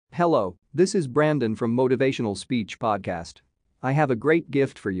Hello, this is Brandon from Motivational Speech Podcast. I have a great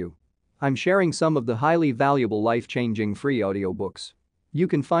gift for you. I'm sharing some of the highly valuable life-changing free audiobooks. You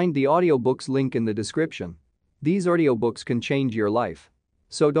can find the audiobooks link in the description. These audiobooks can change your life.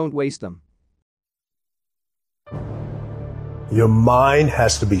 So don't waste them. Your mind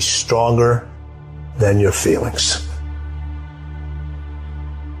has to be stronger than your feelings.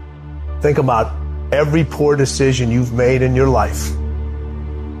 Think about every poor decision you've made in your life.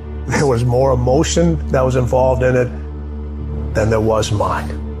 There was more emotion that was involved in it than there was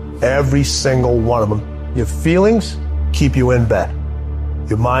mind. Every single one of them. Your feelings keep you in bed.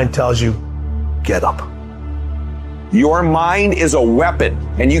 Your mind tells you, get up. Your mind is a weapon,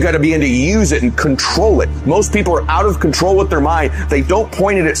 and you got to be able to use it and control it. Most people are out of control with their mind. They don't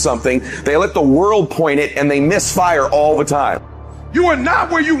point it at something. They let the world point it, and they misfire all the time. You are not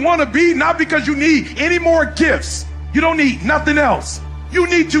where you want to be, not because you need any more gifts. You don't need nothing else. You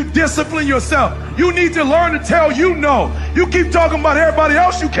need to discipline yourself. You need to learn to tell you no. You keep talking about everybody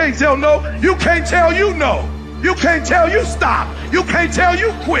else you can't tell no. You can't tell you no. You can't tell you stop. You can't tell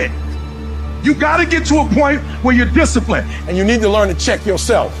you quit. You got to get to a point where you're disciplined. And you need to learn to check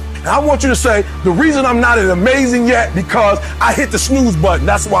yourself. And I want you to say, the reason I'm not amazing yet, because I hit the snooze button.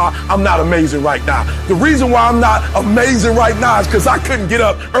 That's why I'm not amazing right now. The reason why I'm not amazing right now is because I couldn't get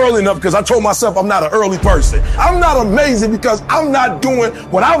up early enough because I told myself I'm not an early person. I'm not amazing because I'm not doing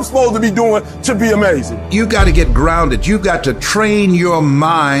what I'm supposed to be doing to be amazing. You got to get grounded. You got to train your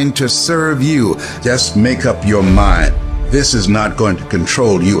mind to serve you. Just make up your mind. This is not going to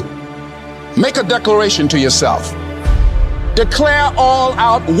control you. Make a declaration to yourself. Declare all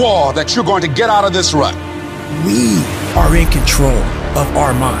out war that you're going to get out of this rut. We are in control of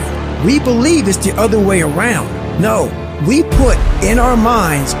our mind. We believe it's the other way around. No, we put in our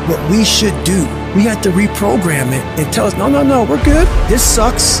minds what we should do. We have to reprogram it and tell us, no, we're good. This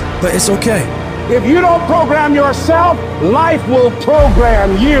sucks, but it's okay. If you don't program yourself, life will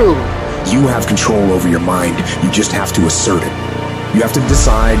program you. You have control over your mind. You just have to assert it. You have to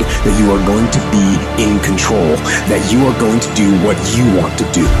decide that you are going to be in control, that you are going to do what you want to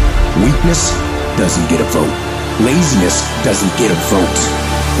do. Weakness doesn't get a vote. Laziness doesn't get a vote.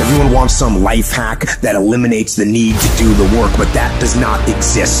 Everyone wants some life hack that eliminates the need to do the work, but that does not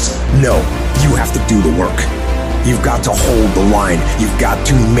exist. No, you have to do the work. You've got to hold the line. You've got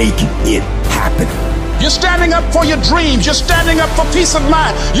to make it happen. You're standing up for your dreams. You're standing up for peace of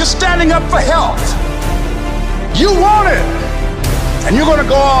mind. You're standing up for health. You want it. And you're going to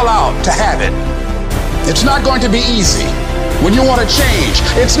go all out to have it. It's not going to be easy. When you want to change,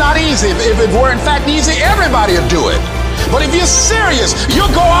 it's not easy. If it were in fact easy, everybody would do it. But if you're serious, you'll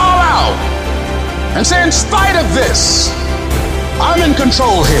go all out and say, in spite of this, I'm in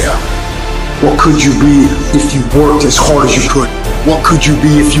control here. What could you be if you worked as hard as you could? What could you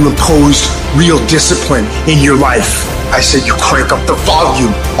be if you imposed real discipline in your life? I said you crank up the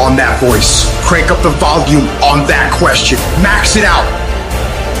volume on that voice. Crank up the volume on that question. Max it out.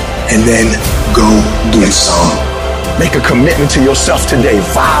 And then go get some. Make a commitment to yourself today.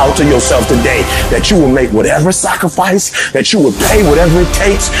 Vow to yourself today that you will make whatever sacrifice, that you will pay whatever it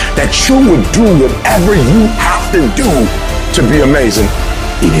takes, that you will do whatever you have to do to be amazing.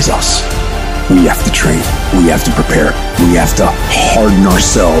 It is us. We have to train. We have to prepare. We have to harden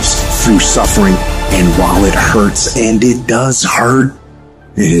ourselves through suffering. And while it hurts, and it does hurt,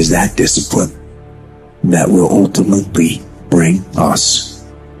 it is that discipline that will ultimately bring us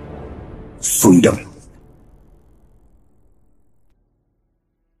freedom.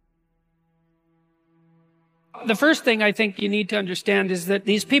 The first thing I think you need to understand is that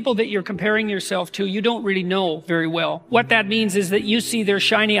these people that you're comparing yourself to, you don't really know very well. What that means is that you see their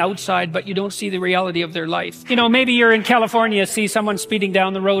shiny outside, but you don't see the reality of their life. You know, maybe you're in California, see someone speeding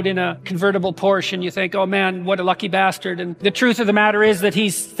down the road in a convertible Porsche, and you think, oh man, what a lucky bastard. And the truth of the matter is that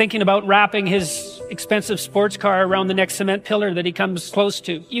he's thinking about wrapping his expensive sports car around the next cement pillar that he comes close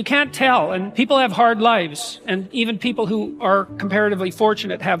to. You can't tell, and people have hard lives, and even people who are comparatively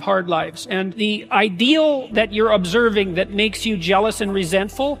fortunate have hard lives. And the ideal that you're observing that makes you jealous and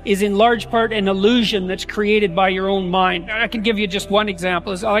resentful is in large part an illusion that's created by your own mind. I can give you just one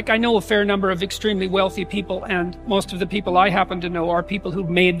example. I know a fair number of extremely wealthy people, and most of the people I happen to know are people who've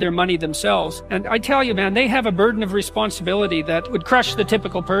made their money themselves. And I tell you, man, they have a burden of responsibility that would crush the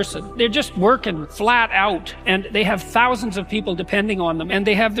typical person. They're just working flat out, and they have thousands of people depending on them, and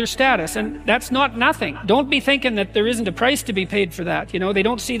they have their status, and that's not nothing. Don't be thinking that there isn't a price to be paid for that. You know, they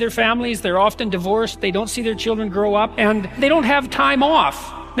don't see their families, they're often divorced, they don't see their children grow up, and they don't have time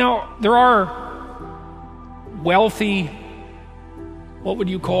off. Now, there are wealthy, what would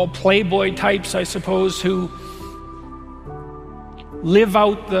you call, playboy types, I suppose, who live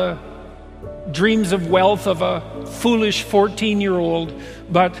out the dreams of wealth of a foolish 14-year-old,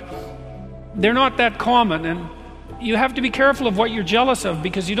 but they're not that common, and you have to be careful of what you're jealous of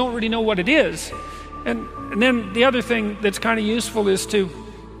because you don't really know what it is. And then the other thing that's kind of useful is to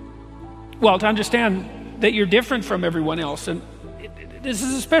understand that you're different from everyone else. And this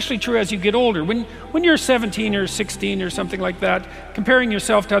is especially true as you get older. When you're 17 or 16 or something like that, comparing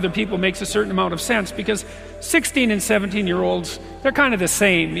yourself to other people makes a certain amount of sense because 16 and 17-year-olds, they're kind of the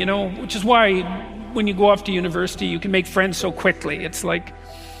same, you know, which is why when you go off to university, you can make friends so quickly. It's like,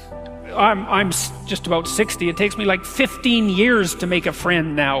 I'm just about 60. It takes me like 15 years to make a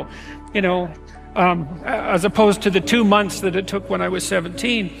friend now, you know, as opposed to the 2 months that it took when I was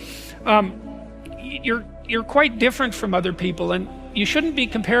 17. You're quite different from other people, and you shouldn't be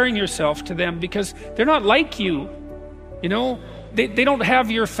comparing yourself to them because they're not like you. You know, they don't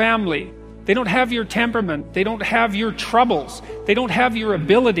have your family. They don't have your temperament. They don't have your troubles. They don't have your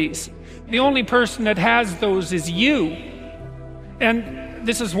abilities. The only person that has those is you. And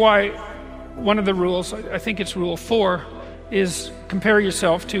this is why one of the rules, I think it's rule 4, is compare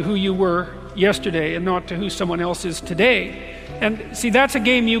yourself to who you were yesterday and not to who someone else is today. And see, that's a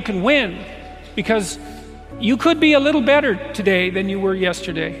game you can win because you could be a little better today than you were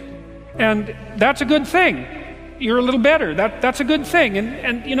yesterday. And that's a good thing. You're a little better. That's a good thing.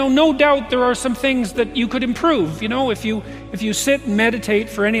 And you know, no doubt there are some things that you could improve. You know, if you sit and meditate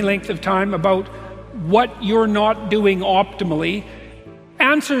for any length of time about what you're not doing optimally,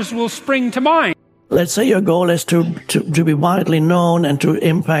 answers will spring to mind. Let's say your goal is to be widely known and to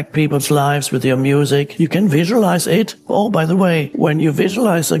impact people's lives with your music. You can visualize it. Oh, by the way, when you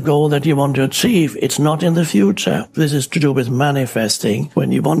visualize a goal that you want to achieve, it's not in the future. This is to do with manifesting.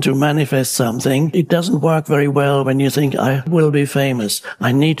 When you want to manifest something, it doesn't work very well when you think, I will be famous.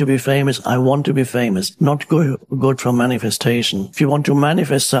 I need to be famous. I want to be famous. Not good for manifestation. If you want to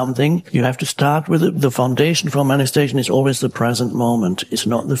manifest something, you have to start with the foundation for manifestation is always the present moment. It's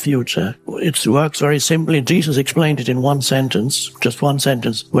not the future. It works very simply. Jesus explained it in one sentence, just one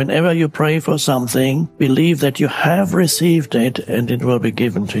sentence. Whenever you pray for something, believe that you have received it and it will be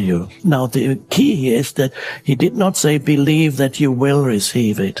given to you. Now, the key is that he did not say believe that you will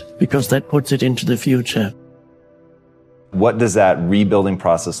receive it, because that puts it into the future. What does that rebuilding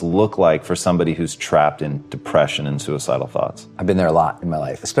process look like for somebody who's trapped in depression and suicidal thoughts? I've been there a lot in my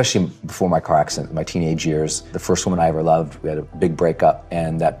life, especially before my car accident, my teenage years. The first woman I ever loved, we had a big breakup,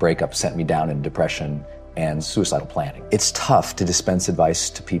 and that breakup sent me down in depression and suicidal planning. It's tough to dispense advice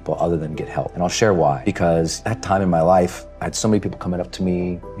to people other than get help. And I'll share why. Because that time in my life, I had so many people coming up to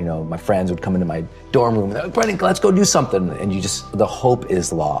me, you know, my friends would come into my dorm room and they're like, Brendan, let's go do something. And the hope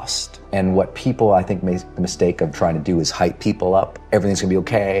is lost. And what people, I think, make the mistake of trying to do is hype people up. Everything's gonna be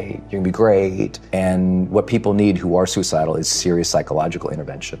okay, you're gonna be great. And what people need who are suicidal is serious psychological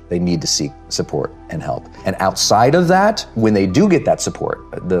intervention. They need to seek support and help. And outside of that, when they do get that support,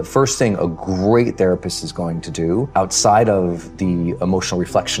 the first thing a great therapist is going to do, outside of the emotional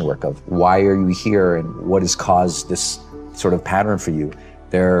reflection work of why are you here and what has caused this sort of pattern for you,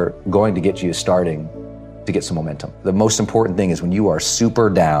 they're going to get you starting to get some momentum. The most important thing is when you are super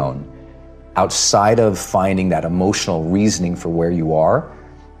down, outside of finding that emotional reasoning for where you are,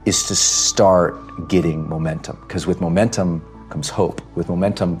 is to start getting momentum. Because with momentum comes hope. With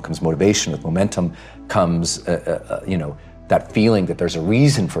momentum comes motivation. With momentum comes, that feeling that there's a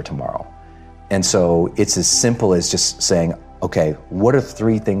reason for tomorrow. And so it's as simple as just saying, okay, what are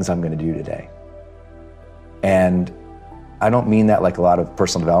 3 things I'm gonna do today? And I don't mean that like a lot of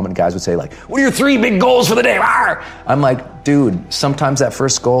personal development guys would say, like, what are your 3 big goals for the day? Arr! I'm like, dude, sometimes that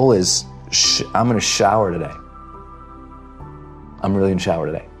first goal is, I'm gonna shower today. I'm really gonna shower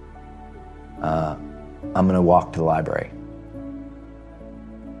today. I'm gonna walk to the library.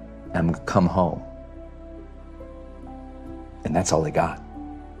 I'm gonna come home. And that's all they got.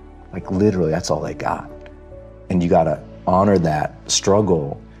 Like literally, that's all they got. And you gotta honor that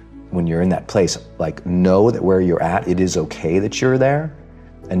struggle when you're in that place. Like, know that where you're at, it is okay that you're there,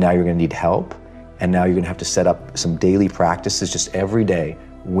 and now you're gonna need help, and now you're gonna have to set up some daily practices just every day,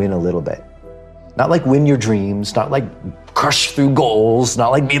 win a little bit. Not like win your dreams, not like crush through goals, not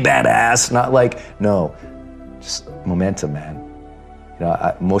like be a badass, not like, no, just momentum, man. You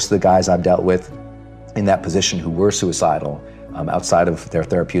know, most of the guys I've dealt with in that position who were suicidal, outside of their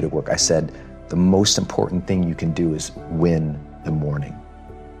therapeutic work, I said, the most important thing you can do is win the morning.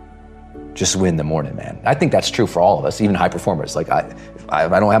 Just win the morning, man. I think that's true for all of us, even high performers. Like, if I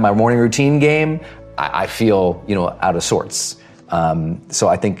don't have my morning routine game, I feel, out of sorts. So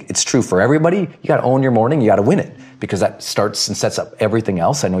I think it's true for everybody. You gotta own your morning, you gotta win it, because that starts and sets up everything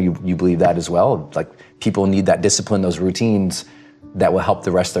else. I know you believe that as well. Like, people need that discipline, those routines that will help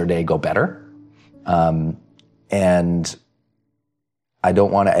the rest of their day go better. And I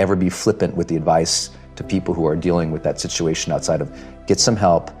don't want to ever be flippant with the advice to people who are dealing with that situation outside of get some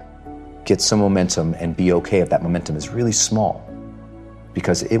help, get some momentum, and be okay if that momentum is really small,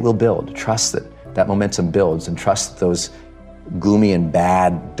 because it will build. Trust that that momentum builds, and trust that those gloomy and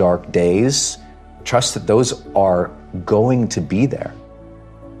bad, dark days, trust that those are going to be there.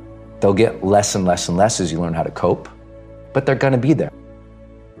 They'll get less and less and less as you learn how to cope, but they're going to be there.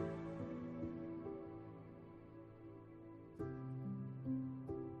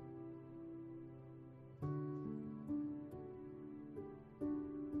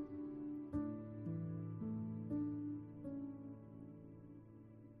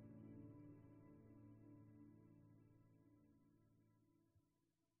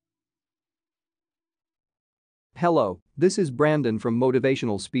 Hello, this is Brandon from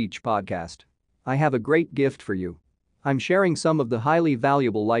Motivational Speech Podcast. I have a great gift for you. I'm sharing some of the highly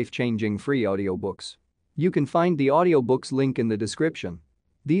valuable life-changing free audiobooks. You can find the audiobooks link in the description.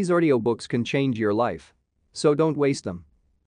 These audiobooks can change your life. So don't waste them.